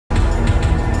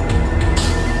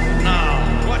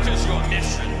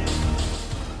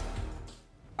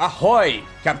Ahoy!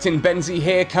 Captain Benzie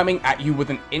here, coming at you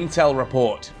with an intel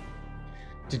report.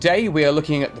 Today we are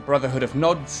looking at the Brotherhood of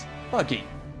Nod's Buggy.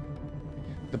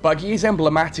 The Buggy is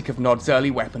emblematic of Nod's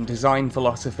early weapon design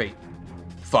philosophy.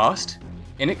 Fast,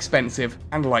 inexpensive,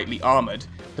 and lightly armoured,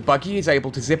 the Buggy is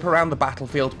able to zip around the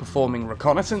battlefield performing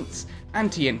reconnaissance,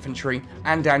 anti-infantry,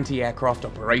 and anti-aircraft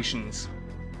operations.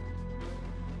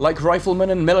 Like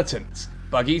riflemen and militants,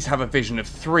 Buggies have a vision of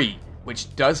 3,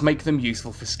 which does make them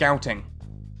useful for scouting.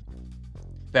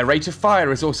 Their rate of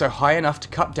fire is also high enough to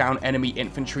cut down enemy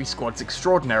infantry squads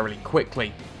extraordinarily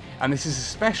quickly, and this is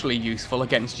especially useful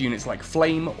against units like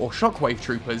flame or shockwave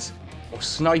troopers, or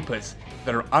snipers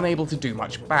that are unable to do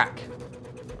much back.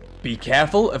 Be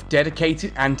careful of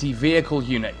dedicated anti-vehicle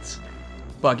units.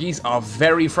 Buggies are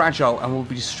very fragile and will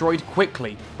be destroyed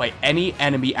quickly by any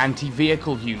enemy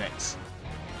anti-vehicle units.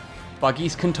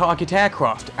 Buggies can target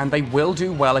aircraft, and they will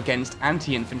do well against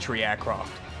anti-infantry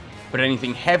aircraft, but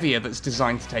anything heavier that's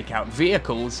designed to take out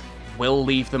vehicles will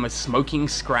leave them a smoking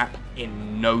scrap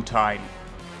in no time.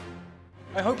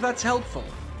 I hope that's helpful.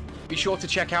 Be sure to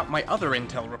check out my other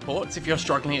intel reports if you're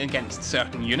struggling against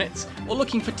certain units, or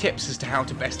looking for tips as to how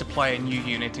to best apply a new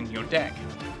unit in your deck.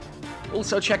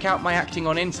 Also check out my Acting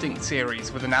on Instinct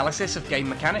series with analysis of game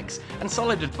mechanics and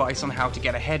solid advice on how to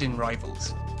get ahead in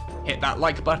Rivals. Hit that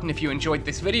like button if you enjoyed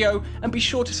this video, and be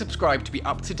sure to subscribe to be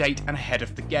up to date and ahead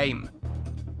of the game.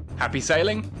 Happy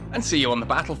sailing, and see you on the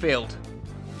battlefield!